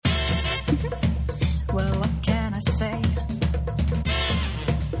Well, what can I say?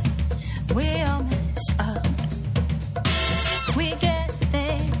 We all mess up. We get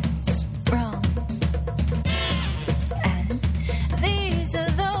things wrong. And these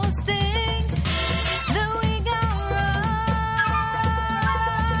are those things that we got wrong.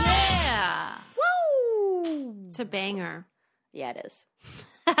 Yeah. Woo! It's a banger. Yeah, it is.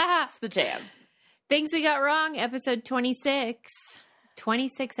 It's the jam. Things we got wrong, episode 26.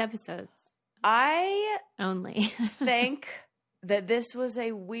 26 episodes. I only think that this was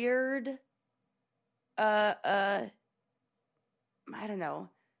a weird, I don't know,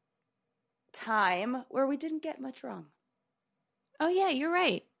 time where we didn't get much wrong. Oh, yeah, you're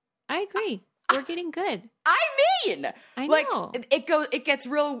right. I agree. We're getting good. I mean, I like, know. it gets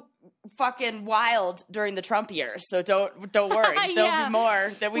real fucking wild during the Trump years. So don't worry. Yeah. There'll be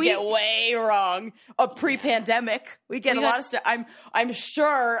more that we get way wrong. Pre-pandemic, we get a lot of stuff. I'm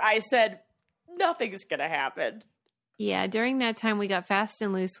sure I said nothing's gonna happen. Yeah, during that time we got fast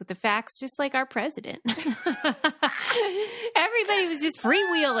and loose with the facts, just like our president. Everybody was just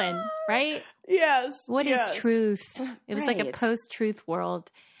freewheeling, right? Yes. What is truth? It was like a post-truth world.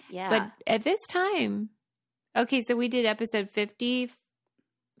 Yeah. But at this time, okay, so we did episode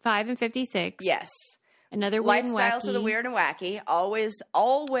 55 and 56. Yes. Another weird and wacky. Lifestyles of the weird and wacky. Always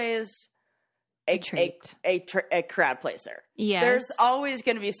a crowd pleaser. Yes. There's always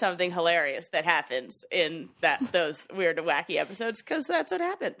going to be something hilarious that happens in those weird and wacky episodes because that's what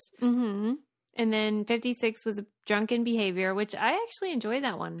happens. Mm-hmm. And then 56 was drunken behavior, which I actually enjoyed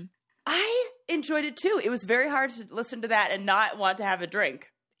that one. I enjoyed it too. It was very hard to listen to that and not want to have a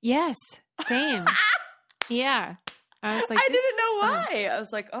drink. Yes, same. Yeah. I was like, I didn't know why. I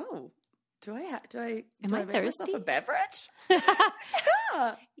was like, oh, do I Am I make myself thirsty? a beverage?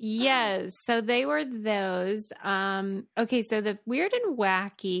 Yeah. Yes. So they were those. Okay. So the weird and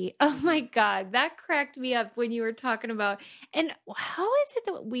wacky. Oh my God. That cracked me up when you were talking about, and how is it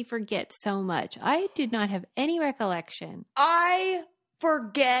that we forget so much? I did not have any recollection. I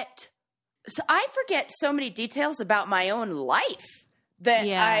forget so many details about my own life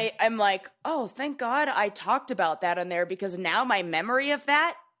that I'm like, oh, thank God I talked about that on there because now my memory of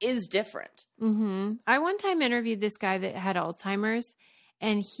that is different. Mm-hmm. I one time interviewed this guy that had Alzheimer's,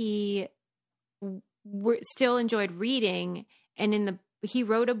 and he still enjoyed reading. And he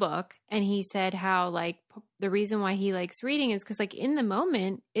wrote a book, and he said how like the reason why he likes reading is because like in the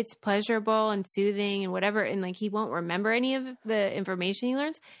moment it's pleasurable and soothing and whatever, and like he won't remember any of the information he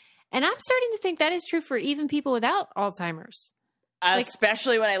learns. And I'm starting to think that is true for even people without Alzheimer's.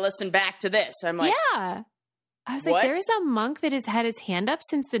 Especially when I listen back to this. I'm like, yeah. I was like, there's a monk that has had his hand up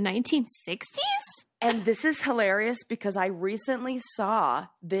since the 1960s? And this is hilarious because I recently saw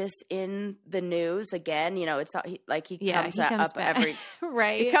this in the news again. You know, it's like he comes up back. every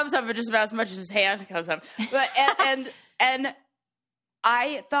right. He comes up just about as much as his hand comes up. But and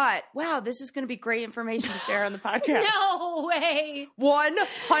I thought, wow, this is going to be great information to share on the podcast. No way.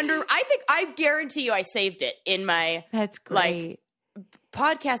 100. I guarantee you, I saved it in my that's great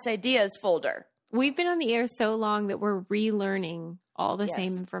podcast ideas folder. We've been on the air so long that we're relearning all the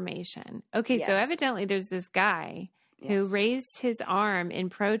same information. Okay, so evidently there's this guy who raised his arm in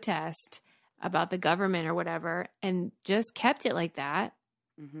protest about the government or whatever and just kept it like that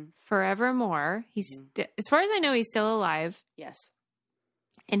forevermore. He's as far as I know, he's still alive. Yes.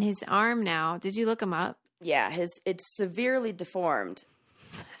 And his arm now, did you look him up? Yeah, it's severely deformed.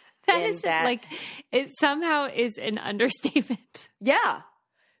 It somehow is an understatement. Yeah.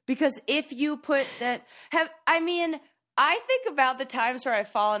 Because if you put that, I think about the times where I've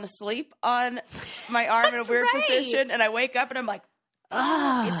fallen asleep on my arm in a weird position and I wake up and I'm like,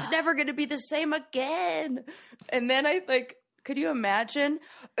 it's never going to be the same again. And then I think, could you imagine?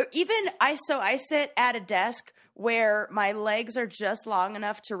 Even I sit at a desk where my legs are just long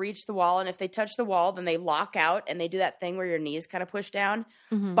enough to reach the wall. And if they touch the wall, then they lock out and they do that thing where your knees kind of push down.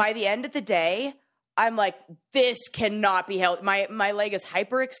 Mm-hmm. By the end of the day, I'm like, this cannot be held. My leg is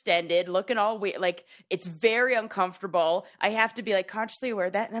hyperextended, looking all weird. Like, it's very uncomfortable. I have to be like consciously aware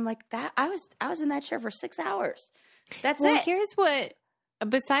of that. And I'm like, that I was in that chair for 6 hours. That's it. Well, here's what,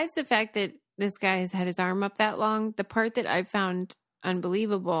 besides the fact that this guy has had his arm up that long, the part that I found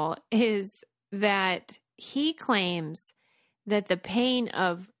unbelievable is that he claims that the pain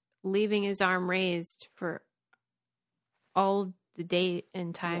of leaving his arm raised for all the day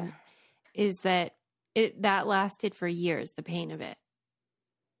and time is that that lasted for years, the pain of it.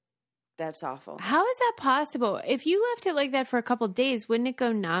 That's awful. How is that possible? If you left it like that for a couple of days, wouldn't it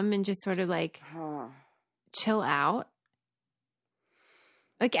go numb and just sort of like chill out?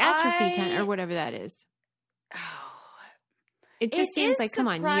 Like atrophy kind or whatever that is. It just seems like, come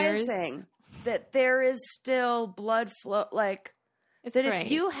on, years. That there is still blood flow, like It's that. right.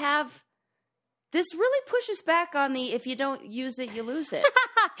 If you have, this really pushes back on the if you don't use it, you lose it.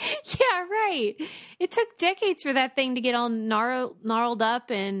 Yeah, right. It took decades for that thing to get all gnarled up,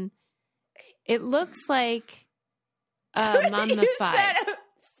 and it looks like mummified. You said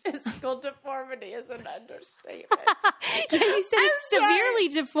physical deformity is an understatement. Yeah, you said it's severely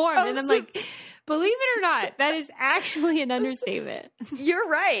deformed, and I'm like, believe it or not, that is actually an understatement. You're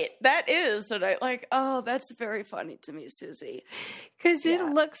right. That is. And I like, oh, that's very funny to me, Susie. Because it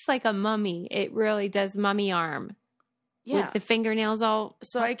looks like a mummy. It really does, mummy arm. Yeah. With the fingernails all.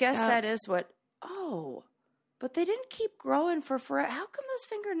 So I guess that is what, but they didn't keep growing for forever. How come those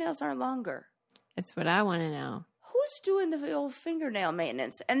fingernails aren't longer? That's what I want to know. Who's doing the old fingernail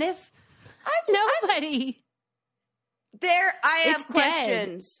maintenance? And if nobody. I have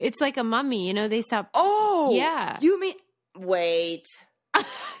questions. Dead. It's like a mummy, you know, they stop. Oh, yeah. You mean, wait.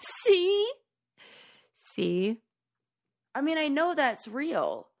 See? I mean, I know that's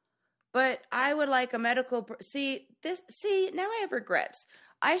real, but I would like a medical, now I have regrets.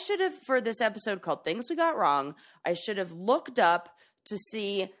 I should have, for this episode called Things We Got Wrong, I should have looked up to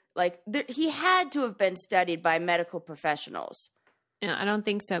see, like, he had to have been studied by medical professionals. No, I don't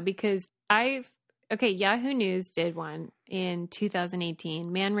think so, because Yahoo News did one in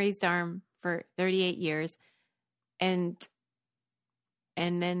 2018. Man raised arm for 38 years. And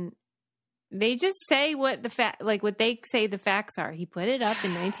then they just say what what they say the facts are. He put it up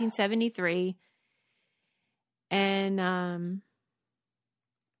in 1973. And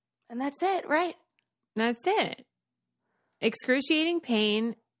that's it, right? That's it. Excruciating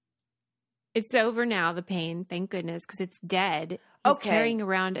pain. It's over now, the pain, thank goodness, because it's dead. He's carrying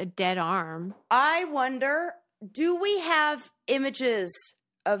around a dead arm. I wonder, do we have images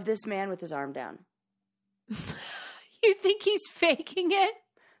of this man with his arm down? You think he's faking it?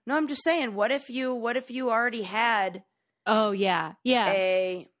 No, I'm just saying, what if you already had Oh, yeah.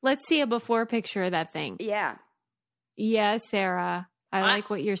 Let's see a before picture of that thing. Yeah. Yeah, Sarah. I like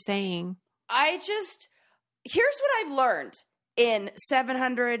what you're saying. Here's what I've learned in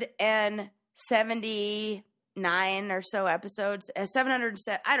 779 or so episodes.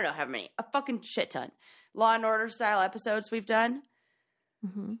 707, I don't know how many. A fucking shit ton. Law and Order style episodes we've done.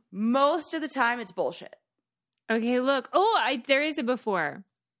 Mm-hmm. Most of the time, it's bullshit. Okay, look. Oh, there is a before.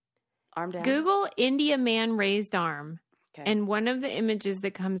 Arm down. Google India man raised arm. Okay. And one of the images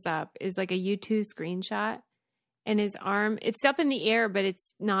that comes up is like a U2 screenshot. And his arm, it's up in the air, but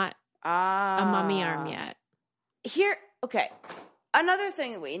it's not a mummy arm yet. Another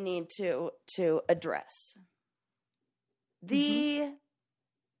thing that we need to address. The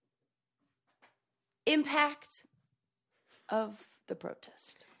impact of the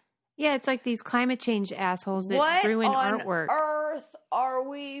protest. Yeah, it's like these climate change assholes that ruin artwork. What on earth are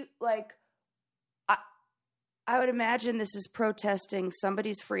we, like, I would imagine this is protesting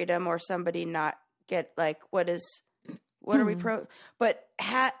somebody's freedom or somebody not get, like, what are we but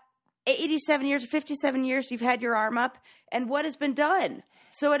 87 years, 57 years, you've had your arm up, and what has been done?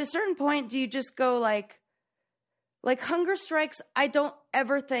 So at a certain point, do you just go, like hunger strikes, I don't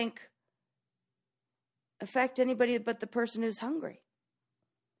ever think affect anybody but the person who's hungry.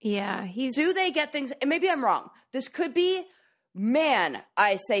 Yeah, do they get things? And maybe I'm wrong. This could be, man,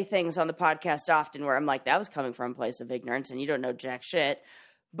 I say things on the podcast often where I'm like, that was coming from a place of ignorance and you don't know jack shit.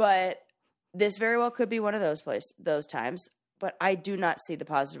 But this very well could be one of those times. But I do not see the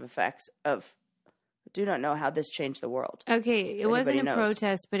positive effects do not know how this changed the world. Okay, it wasn't a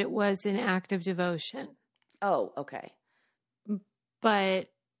protest, but it was an act of devotion. Oh, okay.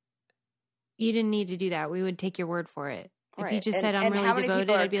 But you didn't need to do that. We would take your word for it. If you just said, I'm really devoted,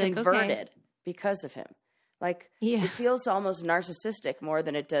 I'd be like, okay. Because of him. Like, it feels almost narcissistic more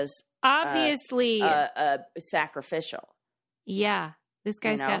than it does obviously sacrificial. Yeah. This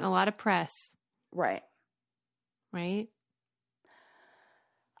guy's gotten a lot of press. Right. Right?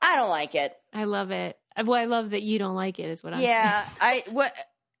 I don't like it. I love it. Well, I love that you don't like it is what I'm saying.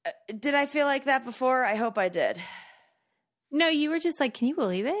 Did I feel like that before? I hope I did. No, you were just like, can you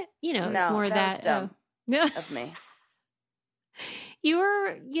believe it? You know, it's more that dumb of me. You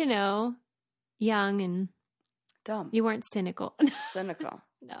were, young and dumb. You weren't cynical. Cynical.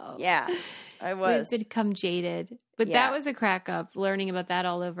 No. Yeah, I was. We've become jaded. But that was a crack up, learning about that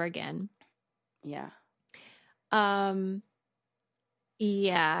all over again. Yeah.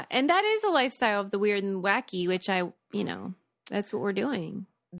 Yeah. And that is a lifestyle of the weird and wacky, which that's what we're doing.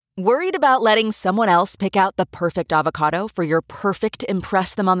 Worried about letting someone else pick out the perfect avocado for your perfect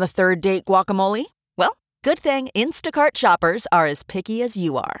impress them on the third date guacamole? Well, good thing Instacart shoppers are as picky as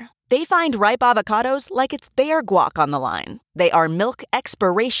you are. They find ripe avocados like it's their guac on the line. They are milk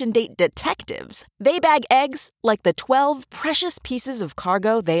expiration date detectives. They bag eggs like the 12 precious pieces of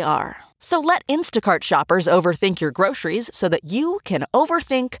cargo they are. So let Instacart shoppers overthink your groceries so that you can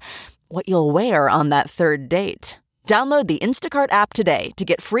overthink what you'll wear on that third date. Download the Instacart app today to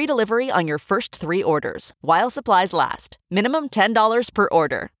get free delivery on your first 3 orders, while supplies last. Minimum $10 per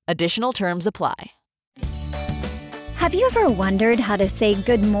order. Additional terms apply. Have you ever wondered how to say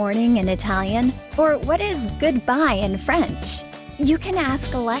good morning in Italian? Or what is goodbye in French? You can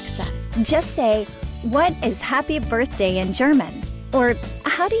ask Alexa. Just say, what is happy birthday in German? Or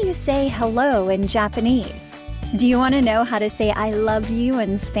how do you say hello in Japanese? Do you want to know how to say I love you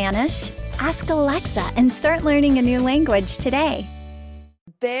in Spanish? Ask Alexa and start learning a new language today.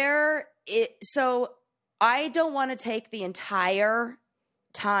 So I don't want to take the entire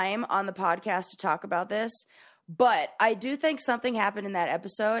time on the podcast to talk about this, but I do think something happened in that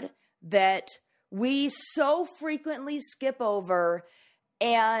episode that we so frequently skip over,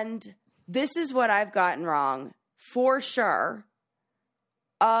 and this is what I've gotten wrong for sure.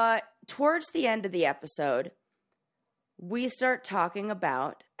 Towards the end of the episode, we start talking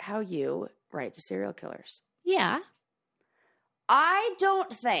about how you write to serial killers. Yeah. I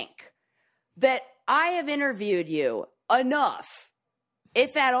don't think that I have interviewed you enough,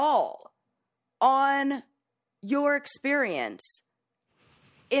 if at all, on your experience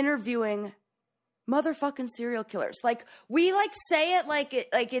interviewing motherfucking serial killers. Like, we say it like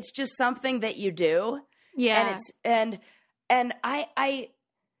it's just something that you do. Yeah. And I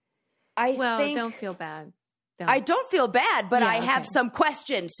think, don't feel bad. I don't feel bad, but Yeah, I have okay. some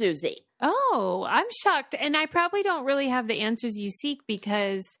questions, Susie. Oh, I'm shocked. And I probably don't really have the answers you seek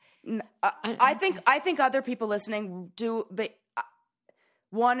because I think other people listening do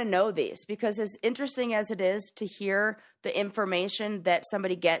want to know these, because as interesting as it is to hear the information that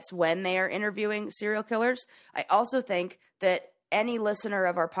somebody gets when they are interviewing serial killers, I also think that any listener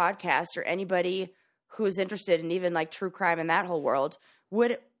of our podcast or anybody who is interested in even like true crime in that whole world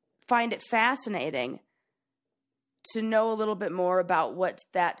would find it fascinating to know a little bit more about what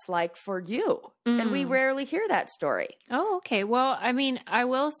that's like for you. And we rarely hear that story. Oh, okay. Well, I mean, I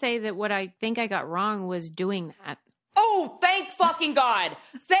will say that what I think I got wrong was doing that. Oh, thank fucking God.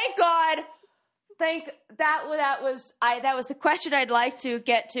 Thank God. That was the question I'd like to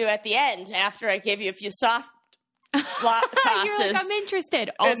get to at the end after I gave you a few soft tosses. You're like, I'm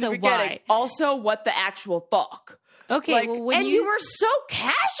interested. Also, why? Also, what the actual fuck? Okay, well, when you were so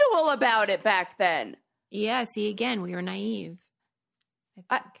casual about it back then. Yeah, see, again, we were naive.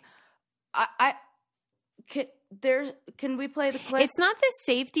 Can we play the clip? It's not the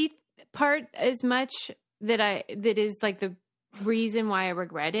safety part as much that is like the reason why I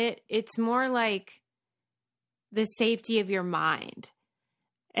regret it. It's more like the safety of your mind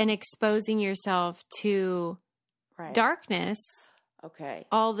and exposing yourself to darkness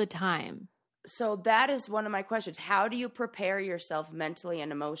all the time. So that is one of my questions. How do you prepare yourself mentally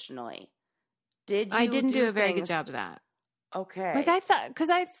and emotionally? I didn't do a very good job of that. Okay. Like I thought,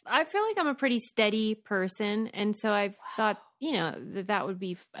 because I feel like I'm a pretty steady person. And so I thought, that would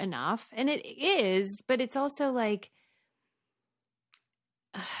be enough. And it is, but it's also like,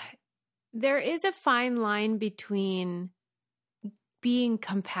 there is a fine line between being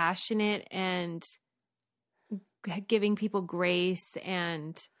compassionate and giving people grace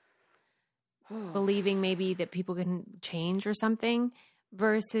and believing maybe that people can change or something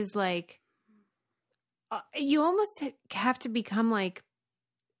versus like, you almost have to become like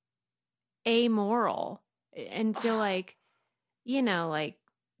amoral and feel like, like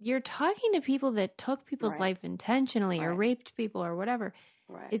you're talking to people that took people's life intentionally or raped people or whatever.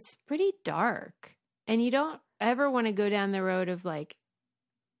 Right. It's pretty dark. And you don't ever want to go down the road of like,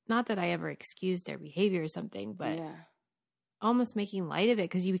 not that I ever excuse their behavior or something, but almost making light of it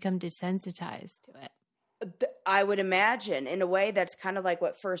because you become desensitized to it. I would imagine in a way that's kind of like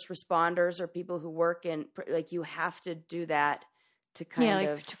what first responders or people who work in, like you have to do that to kind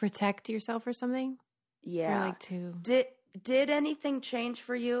of to protect yourself or something. Yeah. Or like to did anything change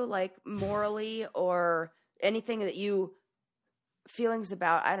for you, like morally or anything that you feelings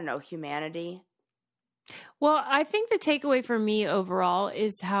about, I don't know, humanity? Well, I think the takeaway for me overall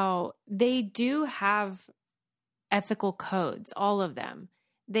is how they do have ethical codes, all of them.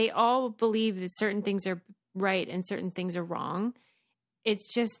 They all believe that certain things are right and certain things are wrong. It's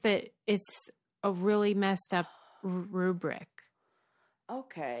just that it's a really messed up rubric.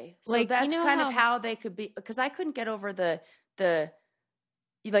 Okay. So like, that's kind of how they could be, because I couldn't get over the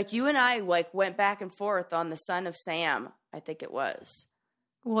like you and I like went back and forth on the son of Sam, I think it was.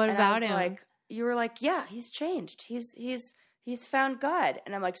 What and about him? Like, you were like, yeah, he's changed. He's he's found God.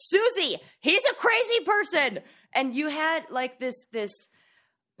 And I'm like, Susie, he's a crazy person. And you had like this,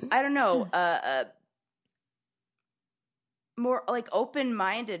 I don't know, more like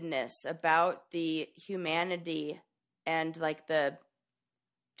open-mindedness about the humanity and like the,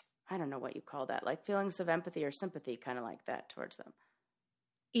 I don't know what you call that, like feelings of empathy or sympathy, kind of like that towards them.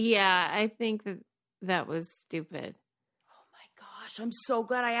 Yeah, I think that was stupid. Oh my gosh, I'm so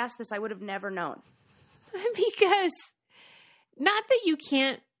glad I asked this. I would have never known. Because not that you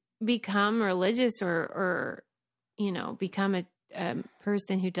can't become religious or you know, become a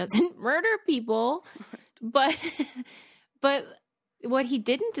person who doesn't murder people, but what he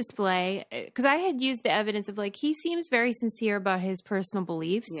didn't display, because I had used the evidence of like, he seems very sincere about his personal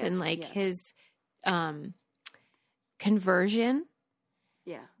beliefs and like his conversion.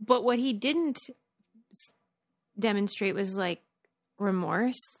 Yeah. But what he didn't demonstrate was like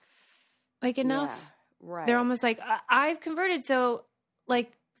remorse, like enough. Yeah, right. They're almost like, I've converted, so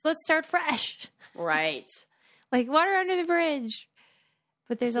like, let's start fresh. Right. Like water under the bridge.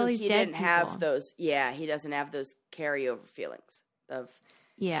 But there's all these dead people. He didn't have those, he doesn't have those carryover feelings of,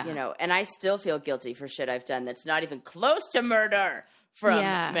 you know, and I still feel guilty for shit I've done that's not even close to murder from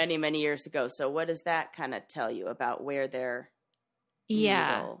many, many years ago. So what does that kind of tell you about where they're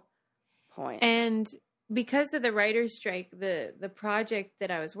middle points? And because of the writer's strike, the project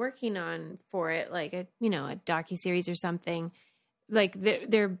that I was working on for it, like a docuseries or something, like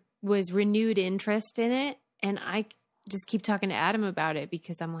there was renewed interest in it. And I just keep talking to Adam about it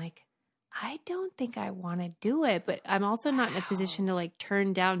because I'm like, I don't think I want to do it, but I'm also not in a position to like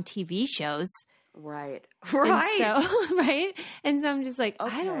turn down TV shows. Right. And so, right. And so I'm just like,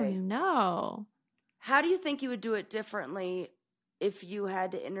 I don't know. How do you think you would do it differently if you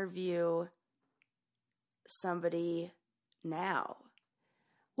had to interview somebody now?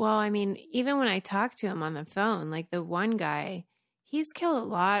 Well, I mean, even when I talk to him on the phone, like the one guy, he's killed a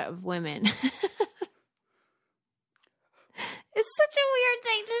lot of women. It's such a weird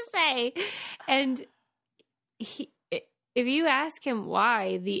thing to say. And if you ask him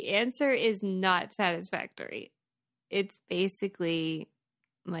why, the answer is not satisfactory. It's basically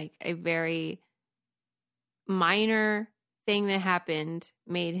like a very minor thing that happened,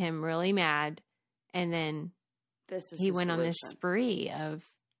 made him really mad, and then he went on this spree of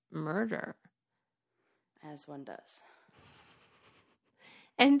murder. As one does.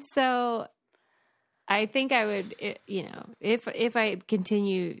 And so I think I would, if I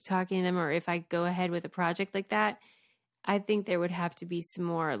continue talking to them or if I go ahead with a project like that, I think there would have to be some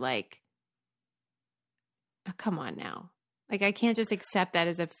more like, oh, come on now. Like, I can't just accept that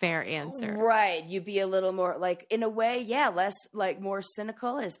as a fair answer. Right. You'd be a little more like, in a way, less like more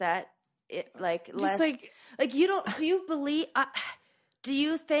cynical. Is that it? Like just less like you don't, do you believe, do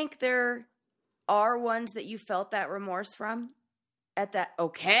you think there are ones that you felt that remorse from at that?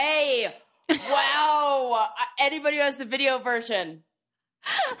 Okay. Wow. Anybody who has the video version.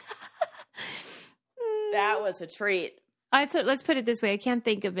 That was a treat. Let's put it this way. I can't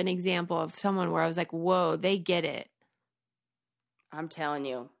think of an example of someone where I was like, whoa, they get it. I'm telling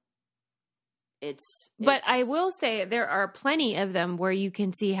you. But I will say there are plenty of them where you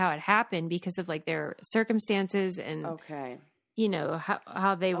can see how it happened because of like their circumstances and,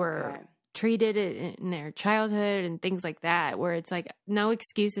 how they were treated in their childhood and things like that, where it's like no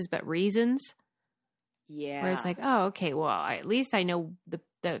excuses but reasons. Yeah. Where it's like, oh, okay, well, at least I know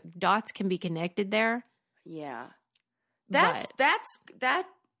the dots can be connected there. Yeah. That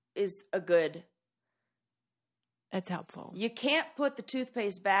is a good. That's helpful. You can't put the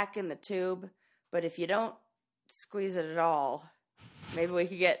toothpaste back in the tube, but if you don't squeeze it at all, maybe we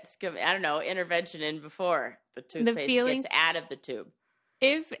could get, I don't know, intervention in before the toothpaste gets out of the tube.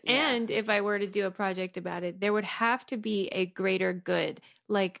 If I were to do a project about it, there would have to be a greater good.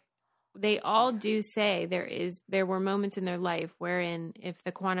 Like they all do say there were moments in their life wherein if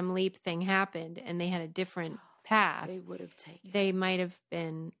the quantum leap thing happened and they had a different path, they might have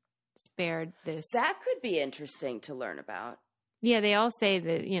been spared this. That could be interesting to learn about. Yeah, they all say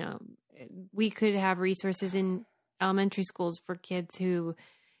that, we could have resources in elementary schools for kids who,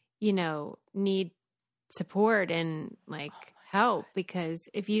 need support and like help, because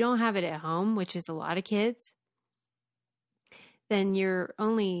if you don't have it at home, which is a lot of kids, then your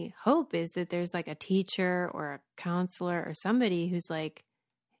only hope is that there's like a teacher or a counselor or somebody who's like,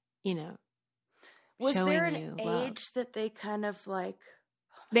 was there an age that they kind of like?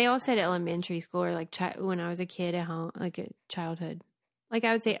 They all said elementary school or like when I was a kid at home, like a childhood. Like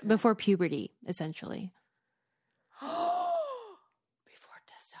I would say before puberty, essentially. Before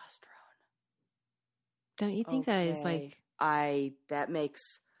testosterone. Don't you think that is like... that makes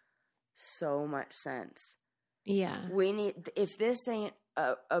so much sense. Yeah. We need, if this ain't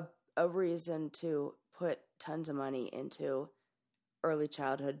a reason to put tons of money into early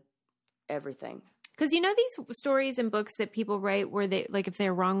childhood everything. Because you know these stories and books that people write where they, like if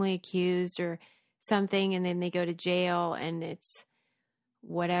they're wrongly accused or something and then they go to jail and it's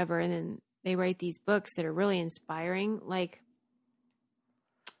whatever, and then they write these books that are really inspiring. Like,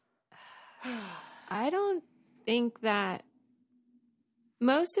 I don't think that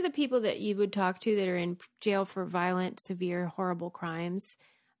most of the people that you would talk to that are in jail for violent, severe, horrible crimes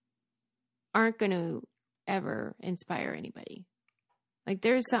aren't going to ever inspire anybody. Like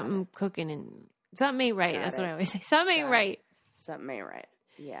there's something cooking and something ain't right. That's what I always say. Something ain't right. Something ain't right.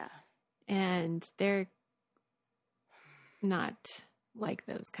 Yeah. And they're not like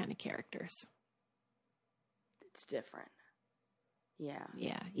those kind of characters. It's different. Yeah.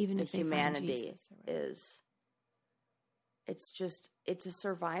 Yeah. Even the if they humanity it's a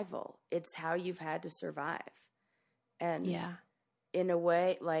survival. It's how you've had to survive. And in a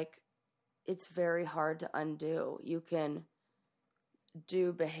way, like, it's very hard to undo. You can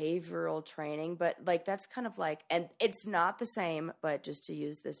do behavioral training, but like that's kind of like, and it's not the same, but just to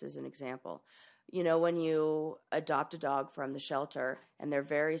use this as an example, you know, when you adopt a dog from the shelter and they're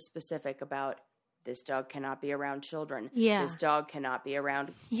very specific about this dog cannot be around children. Yeah. This dog cannot be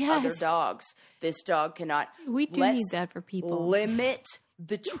around other dogs. This dog cannot. We do need that for people. Limit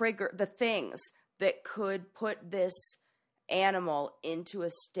the the things that could put this animal into a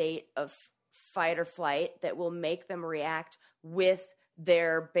state of fight or flight that will make them react with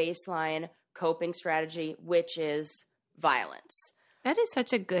their baseline coping strategy, which is violence. That is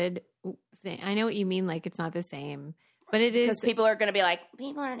such a good thing. I know what you mean. Like, it's not the same, but it is. Because people are going to be like,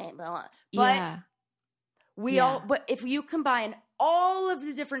 people are blah, blah. But but if you combine all of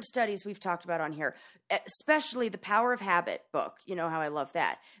the different studies we've talked about on here, especially the Power of Habit book, you know how I love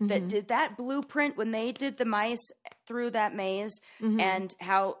that, that did that blueprint when they did the mice through that maze, and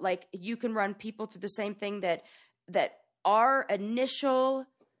how like you can run people through the same thing, that our initial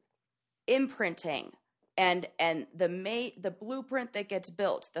imprinting and the blueprint that gets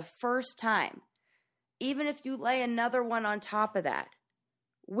built the first time, even if you lay another one on top of that,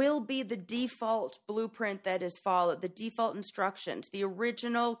 will be the default blueprint that is followed, the default instructions, the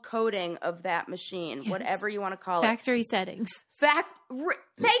original coding of that machine, whatever you want to call factory settings. Thank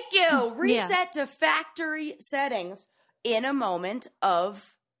you. Reset to factory settings in a moment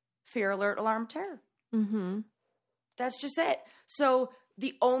of fear, alert, alarm, terror. Mm-hmm. That's just it. So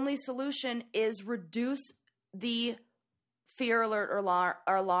the only solution is reduce the fear, alert, or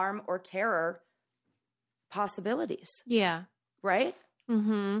alarm, or terror possibilities. Yeah. Right?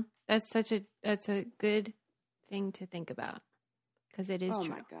 Mm-hmm. That's a good thing to think about, because it is true. Oh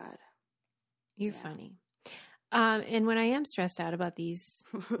my God. You're funny. And when I am stressed out about these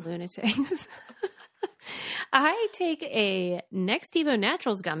lunatics, I take a Next Evo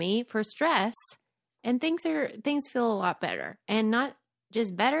Naturals gummy for stress, and things feel a lot better, and not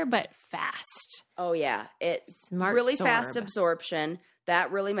just better, but fast. Oh yeah. Smart really sorb. Fast absorption.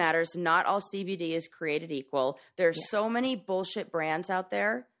 That really matters. Not all CBD is created equal. There's so many bullshit brands out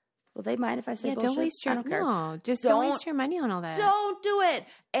there. Will they mind if I say bullshit? Don't waste your, I don't care. No, just don't waste your money on all that. Don't do it.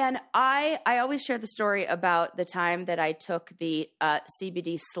 And I always share the story about the time that I took the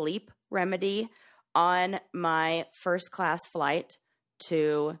CBD sleep remedy on my first class flight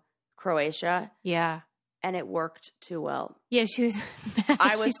to Croatia. Yeah. And it worked too well. Yeah, she was mad.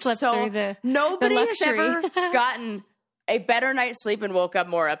 I was through nobody the has ever gotten a better night's sleep and woke up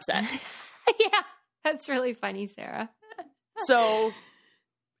more upset. Yeah, that's really funny, Sarah. So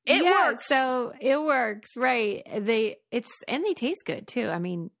it works. So it works, right? They taste good too. I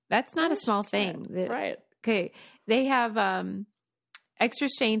mean, that's not a small thing, right? Okay, they have extra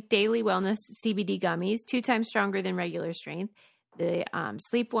strength daily wellness CBD gummies, 2 times stronger than regular strength. The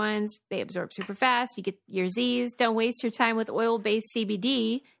sleep ones, they absorb super fast. You get your Z's. Don't waste your time with oil-based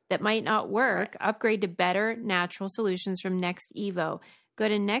CBD that might not work. Right. Upgrade to better natural solutions from Next Evo. Go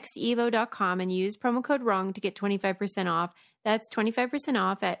to nextevo.com and use promo code WRONG to get 25% off. That's 25%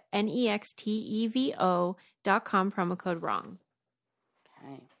 off at nextevo.com, promo code WRONG.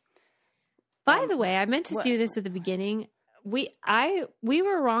 Okay. By the way, I meant to do this at the beginning. We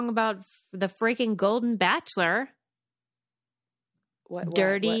were wrong about the freaking Golden Bachelor.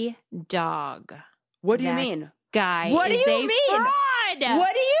 Dirty dog. What do you mean? Guy is a fraud.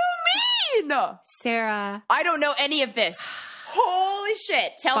 What do you mean? Sarah. I don't know any of this. Holy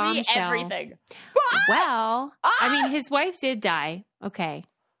shit. Tell me everything. Well, I mean, his wife did die. Okay,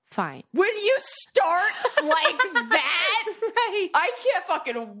 fine. When you start like that, right? I can't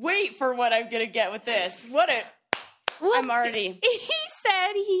fucking wait for what I'm going to get with this. I'm already... He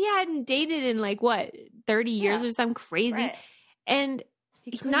said he hadn't dated in like what 30 years or something crazy. Right. And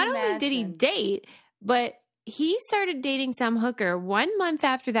not only did he date, but he started dating some hooker 1 month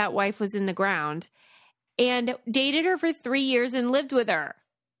after that wife was in the ground and dated her for 3 years and lived with her.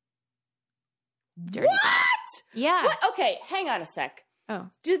 Dirty What? dog. Yeah. What? Okay, hang on a sec. Oh.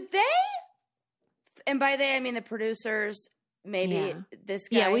 Did they, and by they I mean the producers, maybe this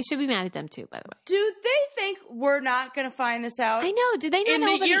guy. Yeah, we should be mad at them too, by the way. Do they think we're not going to find this out? I know. Did they not in know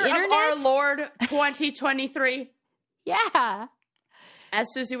the about year the internet? of our Lord 2023? Yeah. As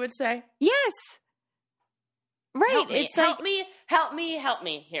Susie would say. Yes. Right. Help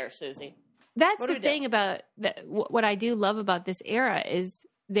me here, Susie. That's the thing about what I do love about this era is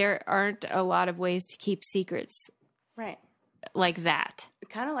there aren't a lot of ways to keep secrets right like that.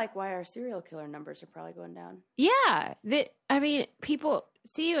 Kind of like why our serial killer numbers are probably going down. Yeah. I mean, people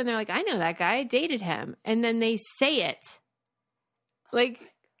see you and they're like, I know that guy. I dated him. And then they say it. Like,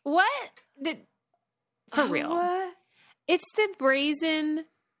 what? For real. What? It's the brazen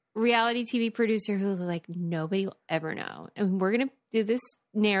reality TV producer who's like, nobody will ever know. And we're going to do this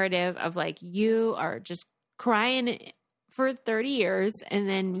narrative of like, you are just crying for 30 years and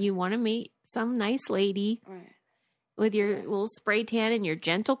then you want to meet some nice lady with your little spray tan and your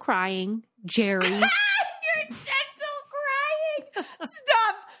gentle crying, Jerry. Your gentle crying.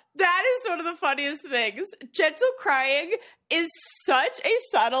 Stop. That is one of the funniest things. Gentle crying is such a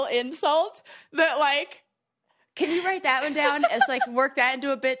subtle insult that like, can you write that one down as like work that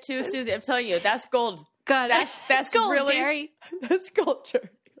into a bit too, Susie? I'm telling you, that's gold. God, that's gold, really, Jerry. That's gold, Jerry.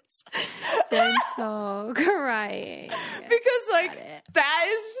 Gentle crying. Because like that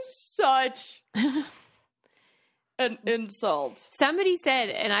is such an insult. Somebody said,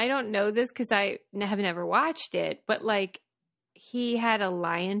 and I don't know this because I have never watched it, but like he had a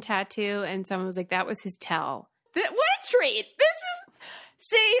lion tattoo and someone was like, that was his tell. What a treat.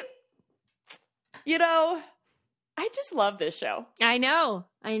 See, you know, I just love this show. I know.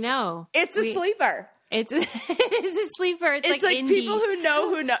 It's a sleeper. It is a sleeper. It's like indie. People who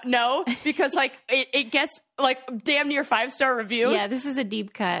know because like it gets like damn near 5-star reviews. Yeah, this is a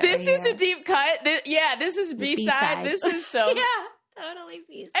deep cut. This is a deep cut. This is B-side. This is so yeah, totally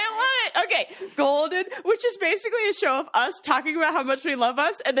B-side. I love it. Okay, Golden, which is basically a show of us talking about how much we love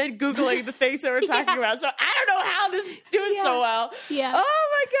us and then Googling the things that we're talking about. So I don't know how this is doing so well. Yeah.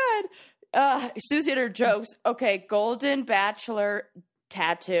 Oh my God. Susie and her jokes. Okay, Golden Bachelor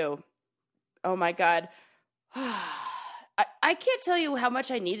tattoo. Oh my God. I can't tell you how much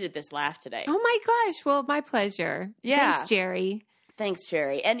I needed this laugh today. Oh my gosh. Well, my pleasure. Yeah. Thanks, Jerry. Thanks,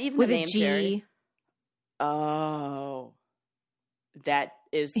 Jerry. And even with the a name G. Jerry. Oh. That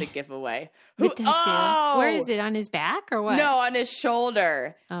is the giveaway. The tattoo. Oh! Where is it? On his back or what? No, on his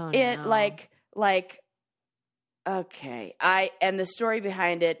shoulder. Oh, it no. like okay. And the story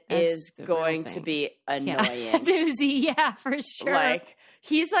behind it is going to be annoying. Yeah. Doozy, yeah, for sure. Like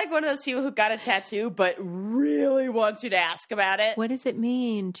he's like one of those people who got a tattoo but really wants you to ask about it. What does it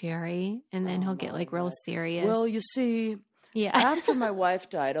mean, Jerry? And then he'll get like real serious. Well, you see, yeah. after my wife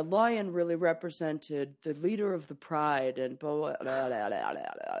died, a lion really represented the leader of the pride and blah, blah, blah, blah,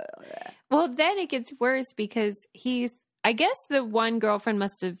 blah. Well, then it gets worse because I guess the one girlfriend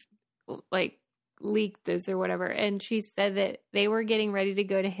must have like leaked this or whatever. And she said that they were getting ready to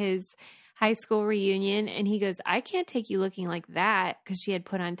go to his high school reunion. And he goes, I can't take you looking like that because she had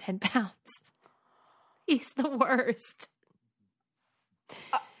put on 10 pounds. He's the worst.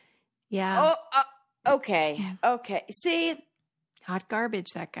 Yeah. Okay. Yeah. Okay. See, Hot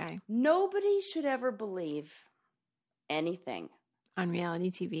garbage, that guy. nobody should ever believe anything On reality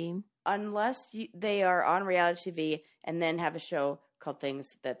TV. unless they are on reality TV and then have a show called Things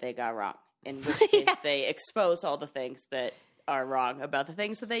That They Got Wrong, in which case they expose all the things that are wrong about the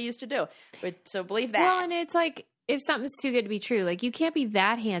things that they used to do. So believe that. Well, and it's like, if something's too good to be true, like you can't be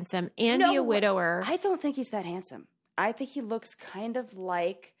that handsome and be a widower. I don't think he's that handsome. I think he looks kind of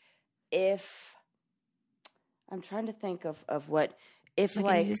like if I'm trying to think of what if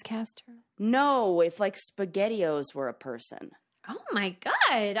like a newscaster. No, if like SpaghettiOs were a person. Oh my God.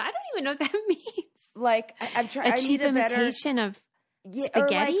 I don't even know what that means. Like I'm trying. A cheap imitation of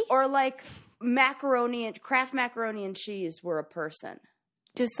spaghetti? Or like macaroni and Kraft macaroni and cheese were a person.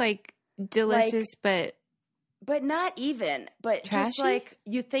 Just like delicious, but not even. But trashy? Just like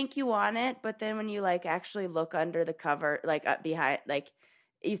you think you want it, but then when you like actually look under the cover, like up behind, like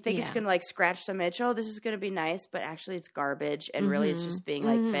you think it's gonna like scratch some itch. Oh, this is gonna be nice, but actually it's garbage, and really it's just being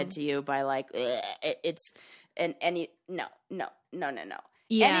like fed to you by like it's and you, no.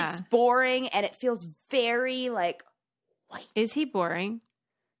 yeah, and it's boring, and it feels very like white. Is he boring?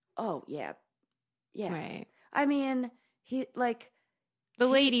 Oh yeah. Right. I mean, he like The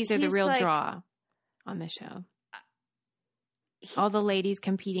ladies are the he's real like- draw on the show. All the ladies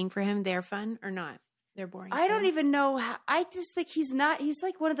competing for him, they're fun or not? They're boring. I don't even know how. I just think he's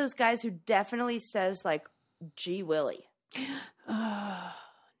like one of those guys who definitely says like, "Gee Willie." Oh,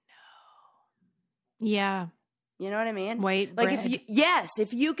 no. Yeah. You know what I mean? White like bread.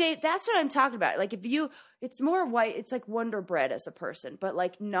 if you gave, that's what I'm talking about. Like it's more white. It's like Wonder Bread as a person, but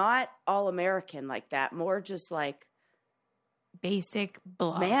like not all American like that. More just like basic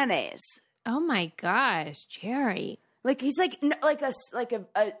blob. mayonnaise. Oh my gosh, Jerry. Like he's like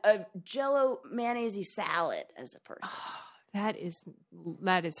a Jello mayonnaise salad as a person. That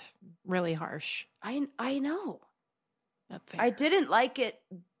is really harsh. I know. Not fair. I didn't like it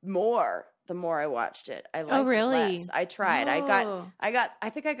more the more I watched it. I liked really? it less. I tried. Oh. I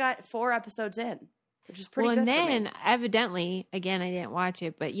think I got 4 episodes in, which is pretty well, good and for me. then evidently, again, I didn't watch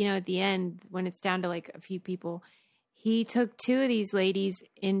it, but at the end, when it's down to like a few people, he took 2 of these ladies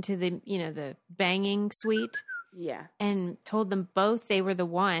into the banging suite. Yeah. And told them both they were the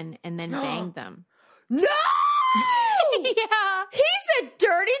one and then banged them. No! Yeah. He's a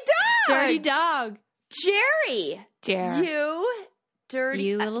dirty dog! Dirty dog. Jerry! Jerry. You dirty...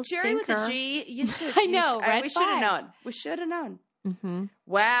 You little Jerry stinker. with a G. You should, I know, red we should have flag. known. We should have known. Mm-hmm.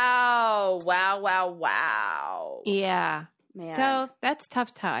 Wow. Wow. Yeah. Man. So that's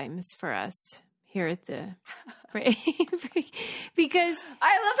tough times for us here at the... because...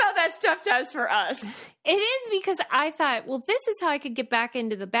 I love how that's tough times for us. It is because I thought, well, this is how I could get back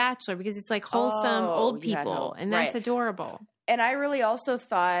into The Bachelor because it's like wholesome old yeah, people, no. and that's Right. adorable. And I really also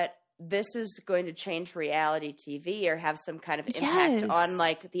thought this is going to change reality TV or have some kind of impact Yes. on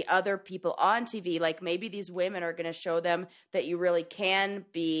like the other people on TV. Like maybe these women are going to show them that you really can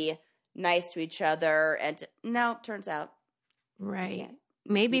be nice to each other. And no, turns out. Right. can't.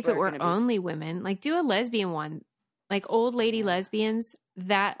 Maybe if People it are were gonna be- only women, like do a lesbian one, like old lady lesbians,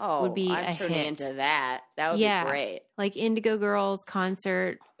 that would be I'm a turning hit. into that. That would Yeah. be great. Like Indigo Girls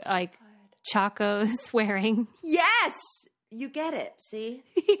concert, like Chacos wearing. Yes, you get it. See,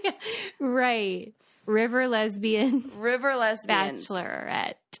 Right. River lesbian River lesbians,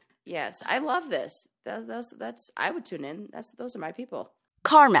 bachelorette. Yes, I love this. That's I would tune in. Those are my people.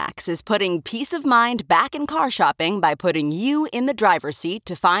 CarMax is putting peace of mind back in car shopping by putting you in the driver's seat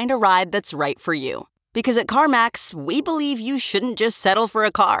to find a ride that's right for you. Because at CarMax, we believe you shouldn't just settle for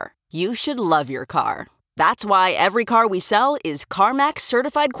a car. You should love your car. That's why every car we sell is CarMax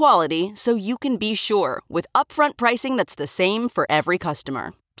certified quality, so you can be sure with upfront pricing that's the same for every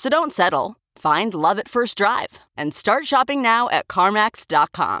customer. So don't settle. Find love at first drive and start shopping now at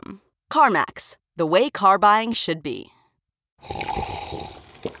CarMax.com. CarMax, the way car buying should be.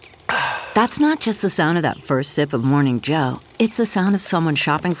 That's not just the sound of that first sip of Morning Joe. It's the sound of someone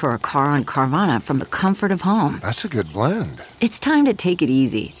shopping for a car on Carvana from the comfort of home. That's a good blend. It's time to take it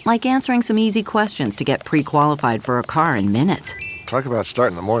easy, like answering some easy questions to get pre-qualified for a car in minutes. Talk about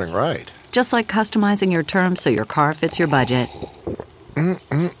starting the morning right. Just like customizing your terms so your car fits your budget.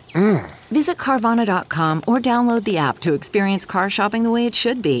 Visit Carvana.com or download the app to experience car shopping the way it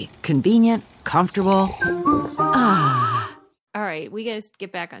should be. Convenient, comfortable. All right, we got to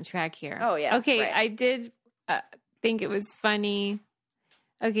get back on track here. Oh, yeah, Okay, right. I did think it was funny.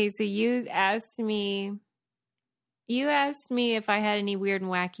 Okay, so you asked me if I had any weird and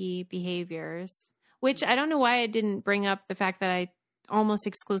wacky behaviors, which I don't know why I didn't bring up the fact that I almost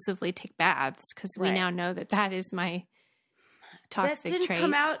exclusively take baths because we Right. now know that is my toxic That didn't trait.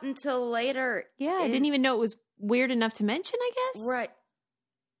 come out until later. Yeah, I didn't even know it was weird enough to mention, I guess. Right.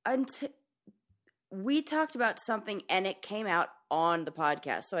 Until we talked about something and it came out on the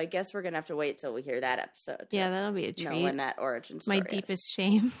podcast. So I guess we're going to have to wait till we hear that episode. to Yeah, that'll be a know treat. when that origin story My is. deepest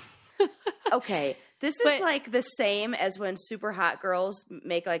shame. Okay. This is But- like the same as when super hot girls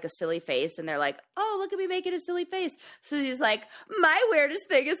make like a silly face and they're like, oh, look at me making a silly face. So she's like, my weirdest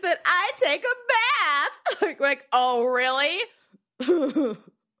thing is that I take a bath. like, oh, really?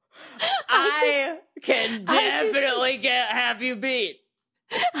 I can definitely have you beat.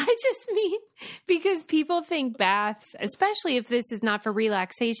 I just mean because people think baths, especially if this is not for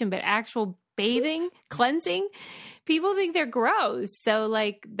relaxation, but actual bathing, cleansing, people think they're gross. So,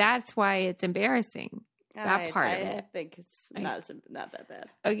 like, that's why it's embarrassing. That part of it. I think it's not that bad.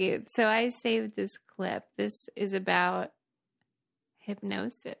 Okay, so I saved this clip. This is about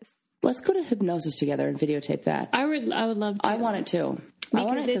hypnosis. Let's go to hypnosis together and videotape that. I would love to. I want it too. I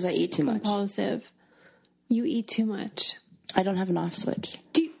want it because I eat too much. Compulsive. You eat too much. I don't have an off switch.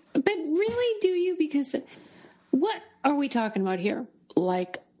 But really, do you? Because what are we talking about here?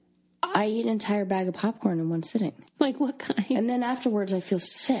 Like, I eat an entire bag of popcorn in one sitting. Like what kind? And then afterwards, I feel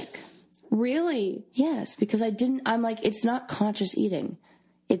sick. Really? Yes, because I'm like, it's not conscious eating.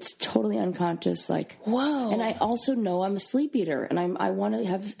 It's totally unconscious, like, whoa. And I also know I'm a sleep eater, and I want to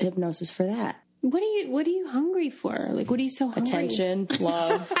have hypnosis for that. What are you hungry for? Like, what are you so hungry? Attention,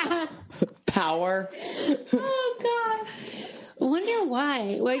 love, power. Oh God. I wonder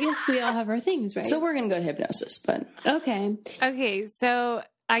why. Well, I guess we all have our things, right? So we're going to go to hypnosis, but. Okay. So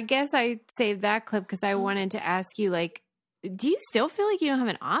I guess I saved that clip because I wanted to ask you, like, do you still feel like you don't have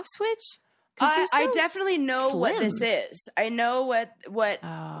an off switch? I definitely know slim. what this is. I know what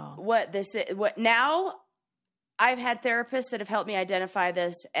this is. What now? I've had therapists that have helped me identify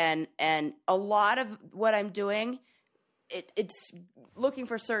this, and a lot of what I'm doing, it's looking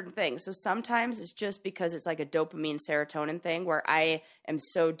for certain things. So sometimes it's just because it's like a dopamine serotonin thing where I am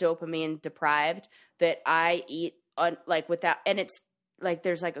so dopamine deprived that I eat like without, and it's like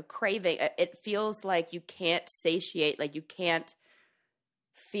there's like a craving. It feels like you can't satiate, like you can't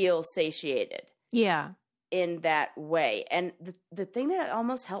feel satiated. Yeah. In that way. And the thing that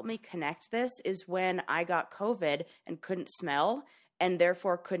almost helped me connect this is when I got COVID and couldn't smell and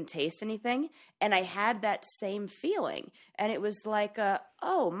therefore couldn't taste anything. And I had that same feeling. And it was like,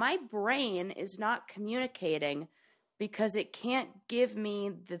 my brain is not communicating because it can't give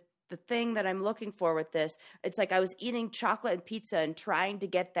me the thing that I'm looking for with this. It's like I was eating chocolate and pizza and trying to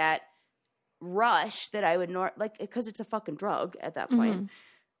get that rush that I would because it's a fucking drug at that point. Mm-hmm.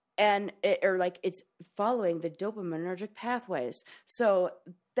 And it's following the dopaminergic pathways. So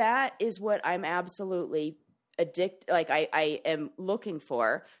that is what I'm absolutely addicted. Like I am looking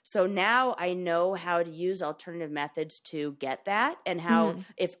for. So now I know how to use alternative methods to get that, and how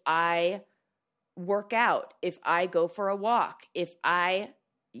if I work out, if I go for a walk,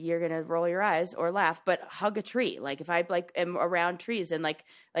 you're gonna roll your eyes or laugh, but hug a tree. Like if I am around trees and like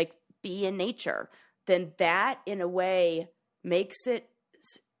be in nature, then that in a way makes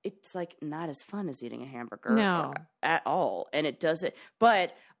it's like not as fun as eating a hamburger at all. And it doesn't,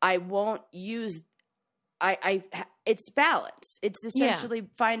 but I won't use, it's balance. It's essentially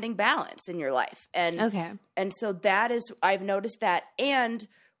finding balance in your life. And so that is, I've noticed that. And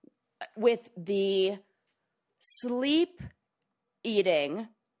with the sleep eating,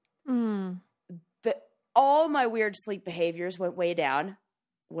 all my weird sleep behaviors went way down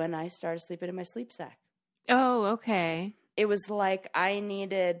when I started sleeping in my sleep sack. Oh, okay. It was like I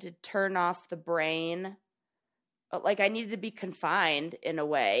needed to turn off the brain. Like I needed to be confined in a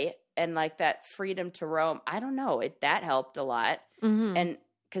way, and like that freedom to roam. I don't know. That helped a lot. Mm-hmm. And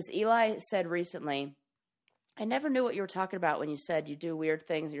because Eli said recently, I never knew what you were talking about when you said you do weird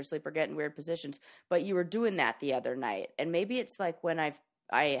things in your sleep or get in weird positions, but you were doing that the other night. And maybe it's like when I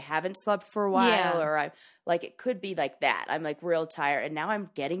haven't slept for a while, or I like it could be like that. I'm like real tired, and now I'm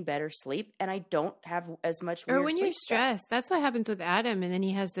getting better sleep, and I don't have as much. Weird or when sleep you're stressed, that's what happens with Adam, and then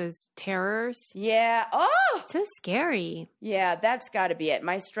he has those terrors. Yeah. Oh, it's so scary. Yeah, that's got to be it.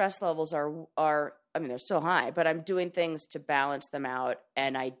 My stress levels are. I mean, they're still high, but I'm doing things to balance them out,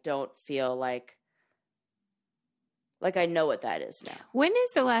 and I don't feel like I know what that is now. When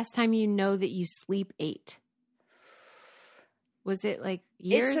is the last time you know that you sleep 8? Was it like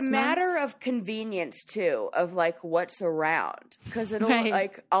years? It's a matter of convenience too, of like what's around. Because it'll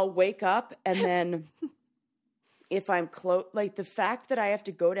like I'll wake up and then if I'm close, like the fact that I have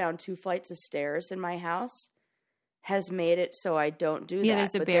to go down 2 flights of stairs in my house has made it so I don't do that. Yeah,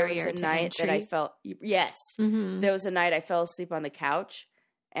 there's a barrier. There was a to night entry. that I felt there was a night I fell asleep on the couch,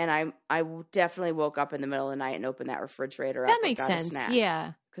 and I definitely woke up in the middle of the night and opened that refrigerator up. That makes sense.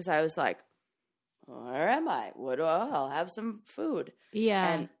 Yeah, because I was like, where am I? I'll have some food.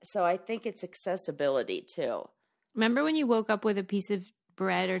 Yeah. And so I think it's accessibility too. Remember when you woke up with a piece of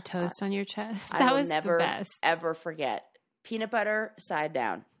bread or toast on your chest? That was never, the best. Ever forget. Peanut butter side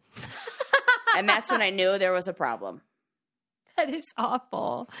down. And that's when I knew there was a problem. That is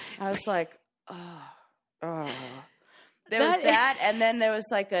awful. I was like, oh. There was that, and then there was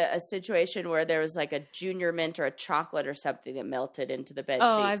like a situation where there was like a junior mint or a chocolate or something that melted into the bed sheets.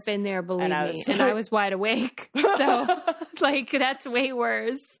 Oh, I've been there, believe me. And I was wide awake. So, like, that's way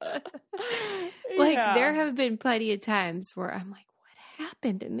worse. There have been plenty of times where I'm like, what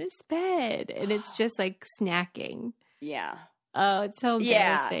happened in this bed? And it's just like snacking. Yeah. Oh, it's so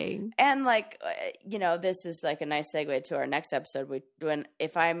embarrassing. Yeah. And like, this is like a nice segue to our next episode.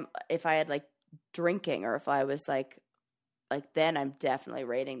 If I had like drinking, or if I was like then I'm definitely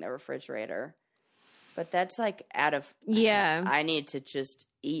raiding the refrigerator. But that's like out of I need to just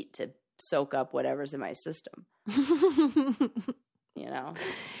eat to soak up whatever's in my system. Yeah,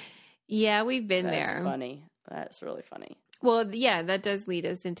 we've been there. That's funny. That's really funny. Well, yeah, that does lead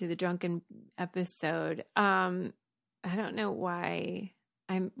us into the drunken episode. I don't know why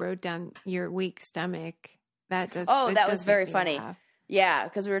I wrote down your weak stomach. That does. Oh, that was very funny. Yeah,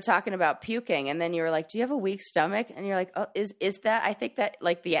 because we were talking about puking, and then you were like, "Do you have a weak stomach?" And you're like, "Oh, is that? I think that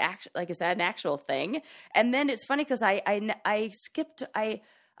like the is that an actual thing?" And then it's funny because I skipped. I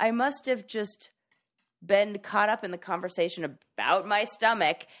must have just been caught up in the conversation about my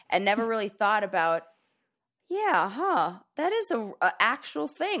stomach and never really thought about. Yeah, that is a actual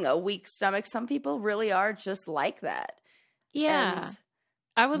thing. A weak stomach. Some people really are just like that. Yeah, and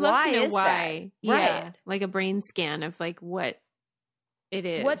I would love to know why. That? Right, yeah, like a brain scan of like what it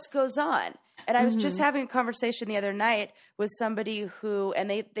is. What goes on? And I was just having a conversation the other night with somebody who, and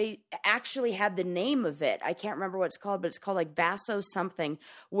they actually had the name of it. I can't remember what it's called, but it's called like vaso something,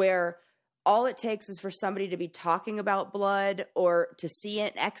 where all it takes is for somebody to be talking about blood or to see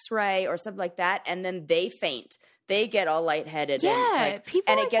an x-ray or something like that. And then they faint. They get all lightheaded. Yeah. And, it's like,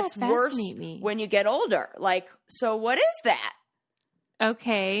 people and like it gets that worse me. when you get older. Like, so what is that?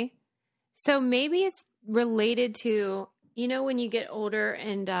 Okay. So maybe it's related to, you know, when you get older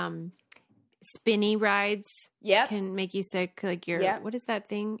and spinny rides can make you sick, like your what is that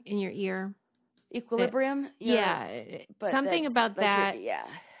thing in your ear? Equilibrium? But something about like that. Yeah.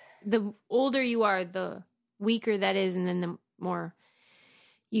 The older you are, the weaker that is, and then the more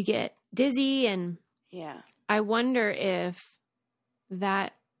you get dizzy. And I wonder if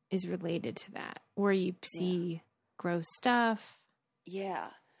that is related to that, where you see gross stuff. Yeah.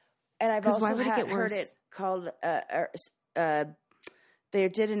 And I've also heard it called, they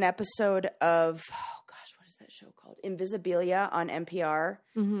did an episode of, what is that show called? Invisibilia on NPR,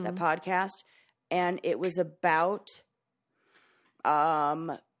 that podcast. And it was about,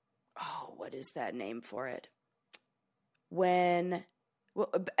 what is that name for it?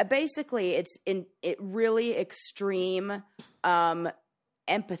 Basically it's really extreme,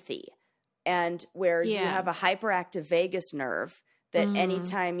 empathy, and where you have a hyperactive vagus nerve that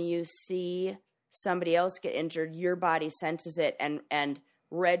anytime you see somebody else get injured, your body senses it and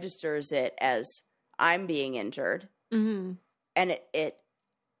registers it as I'm being injured. And it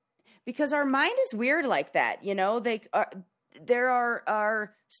because our mind is weird like that, you know. There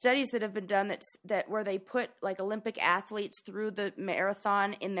are studies that have been done that where they put like Olympic athletes through the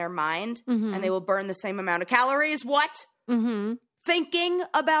marathon in their mind, and they will burn the same amount of calories. Thinking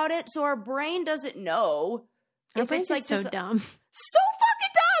about it, so our brain doesn't know. Our brains are so dumb. So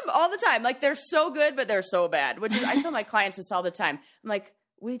fucking dumb all the time. Like, they're so good, but they're so bad. Which is, I tell my clients this all the time. I'm like,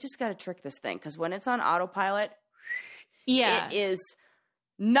 we just got to trick this thing, because when it's on autopilot, it is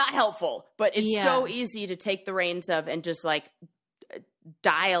not helpful. But it's so easy to take the reins of and just like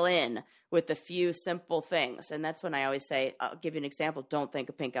dial in with a few simple things. And that's when I always say, I'll give you an example. Don't think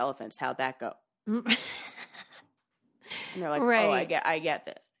of pink elephants. How'd that go? And they're like, oh, I get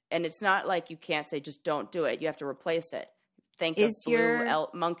that. And it's not like you can't say just don't do it. You have to replace it. Think of blue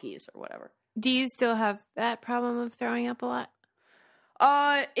monkeys or whatever. Do you still have that problem of throwing up a lot?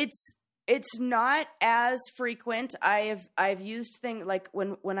 It's not as frequent. I've used things like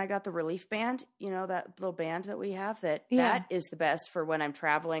when I got the relief band, you know, that little band that we have, that is the best for when I'm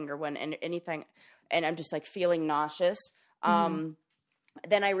traveling or when anything, and I'm just like feeling nauseous.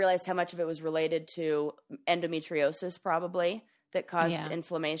 Then I realized how much of it was related to endometriosis, probably, that caused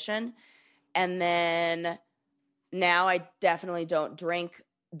inflammation. And then now I definitely don't drink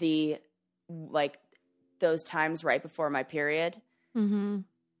those times right before my period.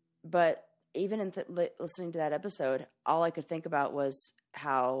 But even in listening to that episode, all I could think about was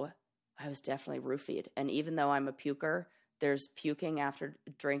how I was definitely roofied. And even though I'm a puker, there's puking after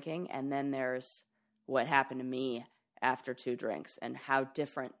drinking, and then there's what happened to me after 2 drinks, and how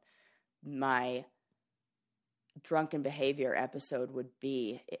different my drunken behavior episode would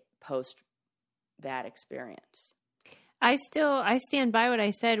be post that experience. I stand by what I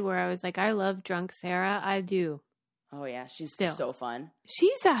said, where I was like, I love drunk Sarah. I do. Oh yeah, she's so fun.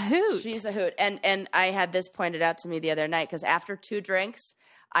 She's a hoot. She's a hoot. And I had this pointed out to me the other night, because after 2 drinks,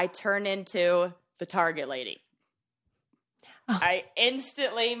 I turn into the Target lady. Oh. I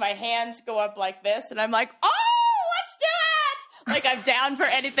instantly, my hands go up like this, and I'm like, oh, let's do it! Like, I'm down for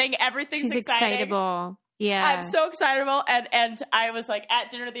anything. Everything's She's exciting. Excitable. Yeah. I'm so excitable. And I was like at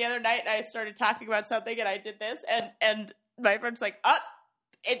dinner the other night, and I started talking about something, and I did this, and my friend's like, oh,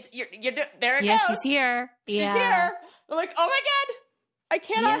 there it goes. She's here. She's here. I'm like, oh my God, I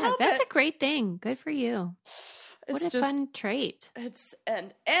cannot help it. That's a great thing. Good for you. What a fun trait.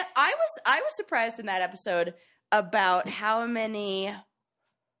 And I was surprised in that episode about how many,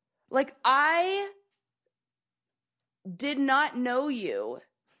 like, I did not know you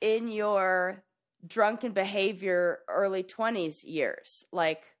in your drunken behavior early 20s years.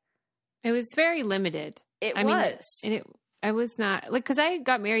 Like, it was very limited. I was not, like, because I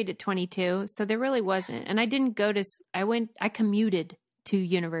got married at 22, so there really wasn't. And I didn't go to, I commuted to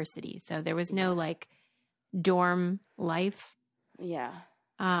university. So there was no like dorm life. Yeah.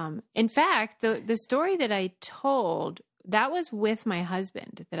 In fact, the story that I told, that was with my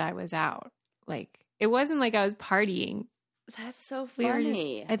husband that I was out. Like, it wasn't like I was partying. That's so We were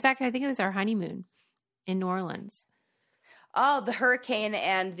funny. in fact, I think it was our honeymoon in New Orleans. Oh, the hurricane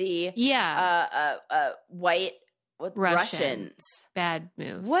and the white Russians. Bad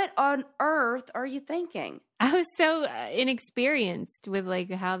move. What on earth are you thinking? I was so inexperienced with like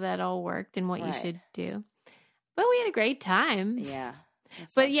how that all worked and what you should do. But we had a great time. Yeah.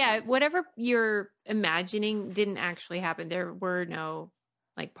 But yeah, whatever you're imagining didn't actually happen. There were no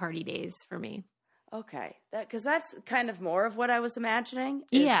like party days for me. Okay. Because that's kind of more of what I was imagining.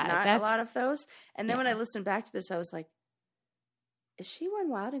 Yeah. Not a lot of those. And then when I listened back to this, I was like, is she one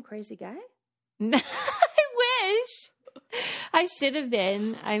wild and crazy guy? I wish. I should have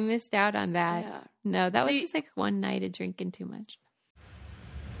been. I missed out on that. Yeah. No, that was just like one night of drinking too much.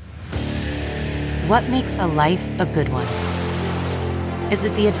 What makes a life a good one? Is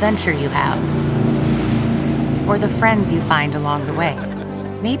it the adventure you have? Or the friends you find along the way?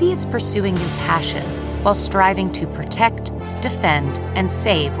 Maybe it's pursuing your passion while striving to protect, defend, and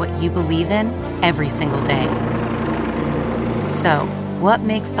save what you believe in every single day. So, what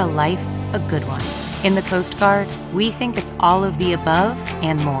makes a life a good one? In the Coast Guard, we think it's all of the above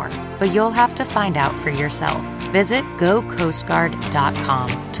and more, but you'll have to find out for yourself. Visit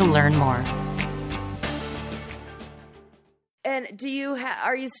gocoastguard.com to learn more. And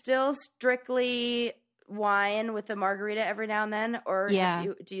are you still strictly wine with the margarita every now and then? Or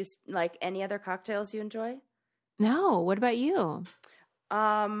do you like any other cocktails you enjoy? No. What about you?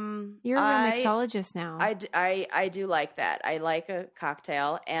 You're a mixologist now. I do like that. I like a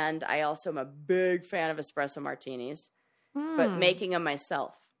cocktail, and I also am a big fan of espresso martinis, but making them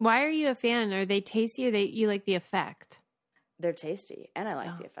myself. Why are you a fan? Are they tasty, or you like the effect? They're tasty, and I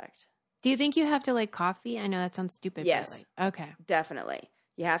like the effect. Do you think you have to like coffee? I know that sounds stupid. Yes. But okay. Definitely.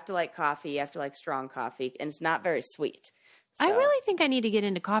 You have to like coffee. You have to like strong coffee, and it's not very sweet. So. I really think I need to get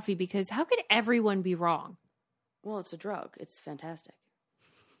into coffee because how could everyone be wrong? Well, it's a drug. It's fantastic.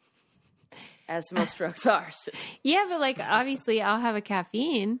 As most drugs are. Yeah, but like obviously I'll have a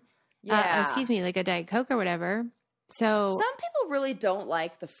caffeine. Yeah. Like a Diet Coke or whatever. So some people really don't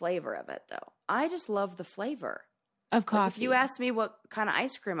like the flavor of it, though. I just love the flavor of coffee. Like if you ask me what kind of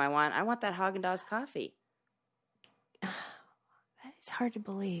ice cream I want that Haagen-Dazs coffee. That is hard to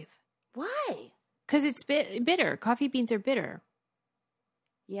believe. Why? Because it's bitter. Coffee beans are bitter.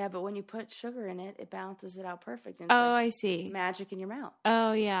 Yeah, but when you put sugar in it, it balances it out perfect. And I see. Magic in your mouth.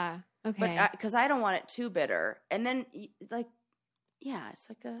 Oh, yeah. Okay. But because I don't want it too bitter. And then, like, yeah, it's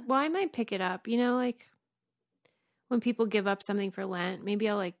like a... Well, I might pick it up. You know, like when people give up something for Lent, maybe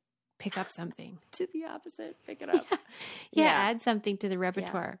I'll like pick up something. To the opposite. Pick it up. Yeah, add something to the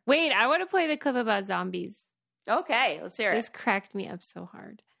repertoire. Yeah. Wait, I want to play the clip about zombies. Okay, let's hear it. This cracked me up so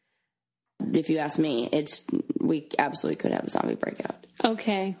hard. If you ask me, we absolutely could have a zombie breakout.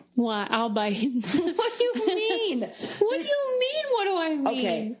 Okay. Why? I'll bite. What do you mean? What do you mean? What do I mean?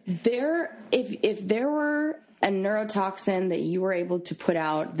 Okay. If there were a neurotoxin that you were able to put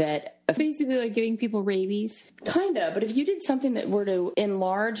out that... Basically like giving people rabies. Kind of. But if you did something that were to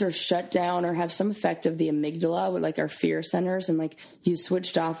enlarge or shut down or have some effect of the amygdala with like our fear centers and like you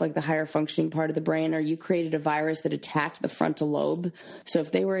switched off like the higher functioning part of the brain or you created a virus that attacked the frontal lobe. So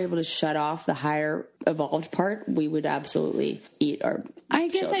if they were able to shut off the higher evolved part, we would absolutely eat our I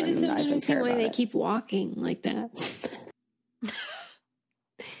guess I just don't understand why they keep walking like that.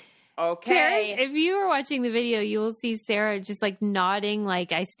 Okay. Sarah, if you were watching the video, you will see Sarah just like nodding,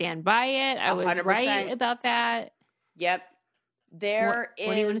 like I stand by it. I was 100%. Right about that. Yep. What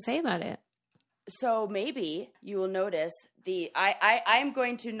do you want to say about it? So maybe you will notice I'm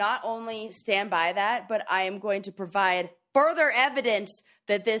going to not only stand by that, but I am going to provide further evidence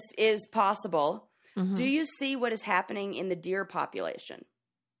that this is possible. Mm-hmm. Do you see what is happening in the deer population?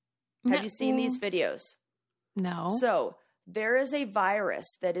 Have you seen these videos? No. So there is a virus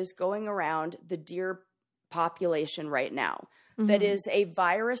that is going around the deer population right now. Mm-hmm. That is a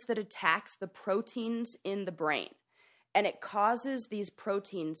virus that attacks the proteins in the brain. And it causes these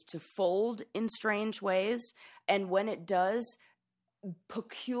proteins to fold in strange ways. And when it does,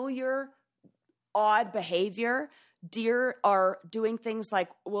 peculiar, odd behavior. Deer are doing things like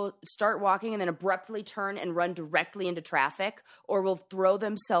will start walking and then abruptly turn and run directly into traffic, or will throw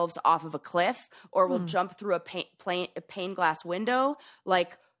themselves off of a cliff, or will jump through a pane glass window,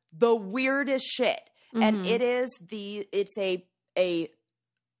 like the weirdest shit. Mm-hmm. And it's a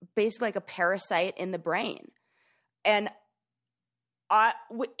basically like a parasite in the brain. And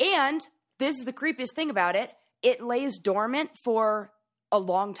this is the creepiest thing about it. It lays dormant for a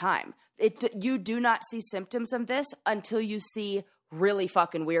long time. You do not see symptoms of this until you see really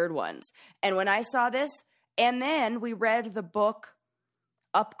fucking weird ones. And when I saw this, and then we read the book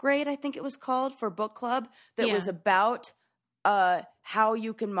Upgrade, I think it was called, for book club, that was about how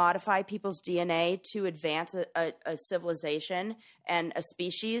you can modify people's DNA to advance a civilization and a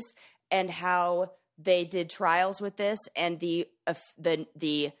species, and how they did trials with this, and the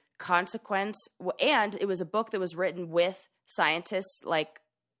consequence. And it was a book that was written with scientists, like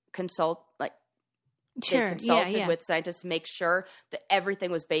they consulted with scientists to make sure that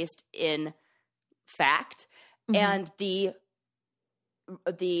everything was based in fact. And the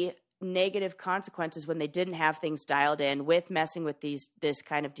negative consequences when they didn't have things dialed in with messing with this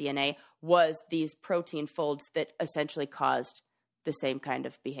kind of DNA was these protein folds that essentially caused the same kind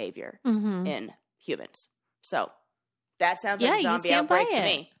of behavior in humans. So that sounds like a zombie outbreak to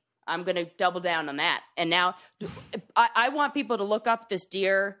me. I'm going to double down on that. And now I want people to look up this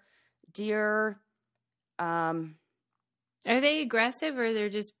deer. Are they aggressive, or they're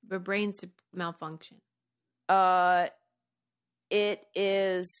just their brains malfunction?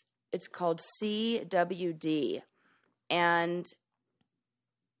 It's called CWD, and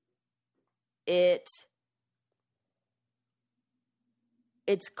it's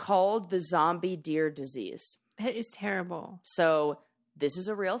called the zombie deer disease. That is terrible. So this is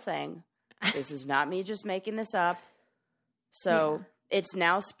a real thing. This is not me just making this up. So it's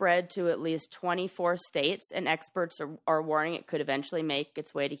now spread to at least 24 states, and experts are warning it could eventually make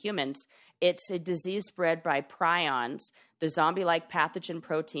its way to humans. It's a disease spread by prions, the zombie-like pathogen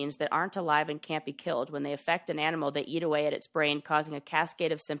proteins that aren't alive and can't be killed. When they affect an animal, they eat away at its brain, causing a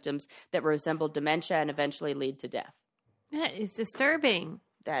cascade of symptoms that resemble dementia and eventually lead to death. That is disturbing.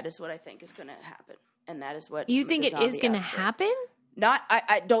 That is what I think is going to happen. And that is what you think it is going to happen?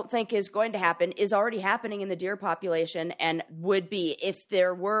 I don't think is going to happen, is already happening in the deer population, and would be if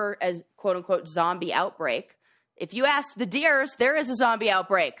there were a quote-unquote zombie outbreak. If you ask the deers, there is a zombie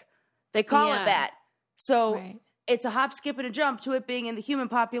outbreak. They call it that. So it's a hop, skip, and a jump to it being in the human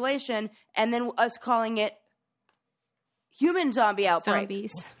population, and then us calling it human zombie outbreak.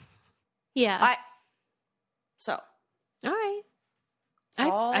 Zombies. Yeah. All right.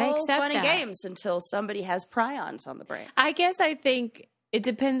 I accept fun and that. games until somebody has prions on the brain. I guess I think it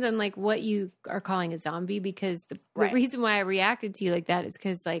depends on like what you are calling a zombie, because the reason why I reacted to you like that is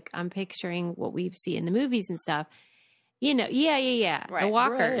because like I'm picturing what we see in the movies and stuff. You know, right. The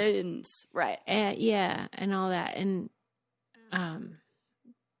walkers, right? And all that, and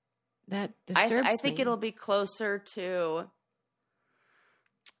that disturbs me. I think it'll be closer to.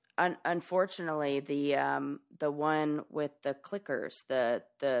 Unfortunately, the one with the clickers, that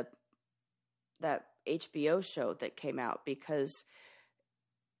HBO show that came out, because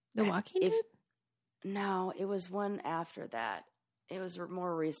The Walking Dead. No, it was one after that. It was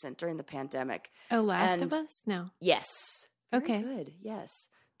more recent during the pandemic. Oh, Last of Us? No. Yes. Very okay. Good. Yes,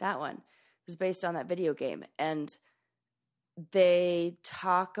 that one. It was based on that video game, and they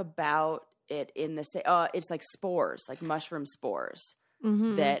talk about it in the it's like spores, like mushroom spores.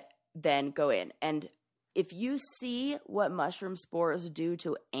 That then go in. And if you see what mushroom spores do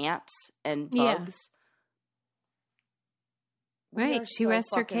to ants and bugs. Right. She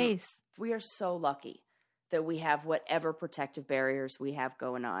rests her case. We are so lucky that we have whatever protective barriers we have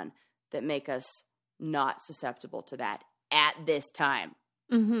going on that make us not susceptible to that at this time.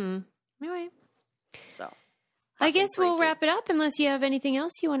 All right. So I guess we'll wrap it up unless you have anything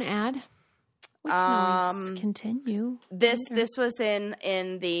else you want to add. We can always continue. This was in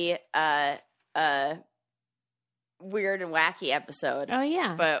the weird and wacky episode. Oh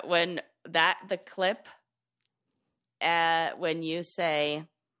yeah. But when the clip when you say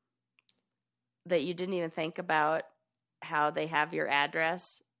that you didn't even think about how they have your address.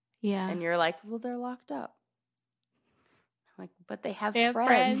 Yeah. And you're like, well, they're locked up. I'm like, but they have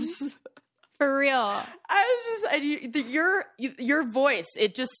friends. For real. I was just your voice,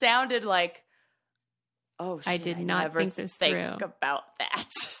 it just sounded like, oh, shit, I did not think this through. About that.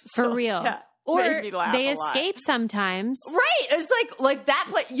 For real. Yeah, or they escape sometimes. Right. It's like that.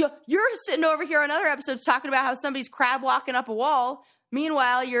 You're sitting over here on other episodes talking about how somebody's crab walking up a wall.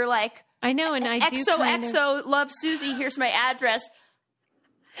 Meanwhile, you're like, I know, and I do XOXO, love Susie, here's my address.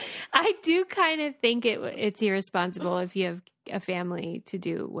 I do kind of think it's irresponsible if you have a family to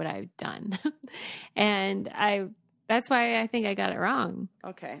do what I've done. And that's why I think I got it wrong.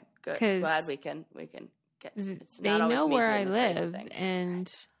 Okay, good. Glad we can get it's they not know where I the live,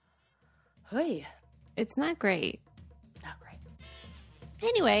 and it's not great. Not great.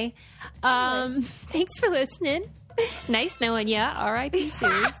 Anyway, thanks for listening. Nice knowing ya. R.I.P.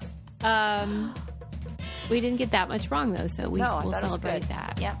 Suze. We didn't get that much wrong, though, so we'll thought it was celebrate good.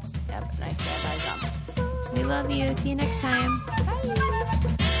 that. Yep. Nice standby jumps. We love you. See you next time.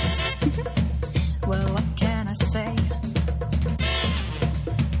 Well, I can't